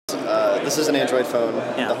this is an Android phone,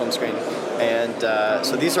 the home screen, and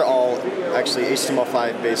so these are all actually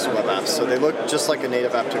HTML5 based web apps. So they look just like a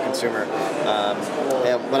native app to a consumer.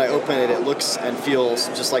 And when I open it, it looks and feels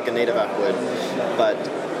just like a native app would, but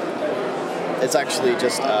it's actually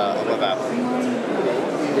just a web app.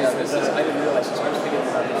 Yeah, this is, I didn't realize this. I was thinking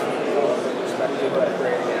about this perspective.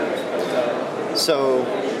 So,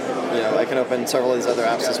 I can open several of these other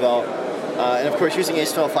apps as well. And of course, using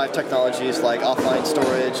HTML5 technologies like offline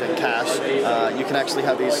storage and cache, you can actually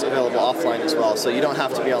have these available offline as well. So you don't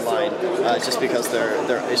have to be online just because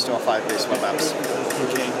they're HTML5 based web apps.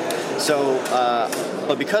 Okay. So,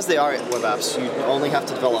 but because they are web apps, you only have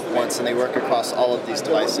to develop once, and they work across all of these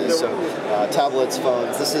devices. So, tablets,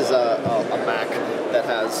 phones. This is a Mac that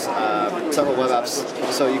has several web apps.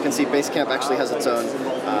 So you can see Basecamp actually has its own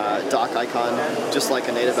dock icon, just like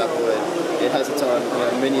a native app would. It has its own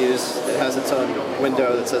menus. It has its own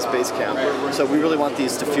window that says Basecamp. So we really want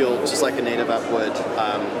these to feel just like a native app would,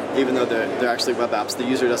 even though they're actually web apps. The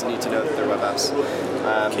user doesn't need to know that they're web apps.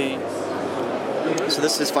 Okay. So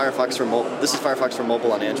this is Firefox for mobile. This is Firefox for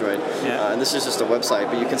mobile on Android, and this is just a website.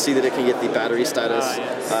 But you can see that it can get the battery status.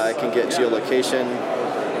 It can get geolocation.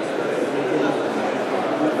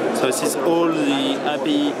 So this is all the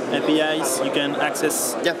APIs you can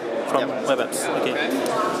access from web apps. Okay.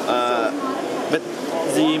 But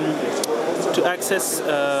to access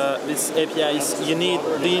these APIs, do you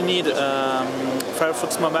need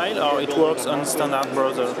Firefox Mobile, or it works on standard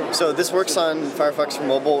browser? So this works on Firefox for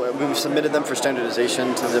mobile. We've submitted them for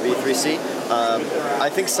standardization to the V3C. I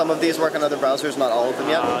think some of these work on other browsers, not all of them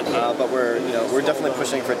yet, but we're definitely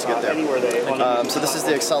pushing for it to get there. So this is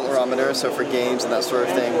the accelerometer, so for games and that sort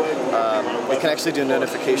of thing. It can actually do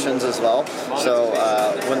notifications as well. So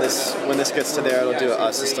when this gets to there, it'll do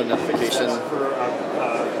a system notification.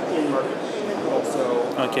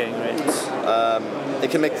 Okay, great. It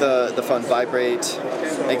can make the phone vibrate.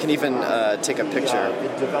 It can even take a picture.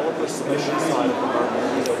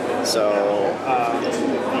 So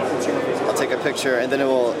I'll take a picture, and then it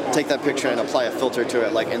will take that picture and apply a filter to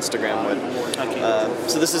it like Instagram would. Okay.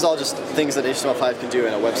 So this is all just things that HTML5 can do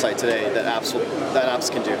in a website today that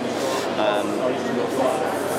apps can do.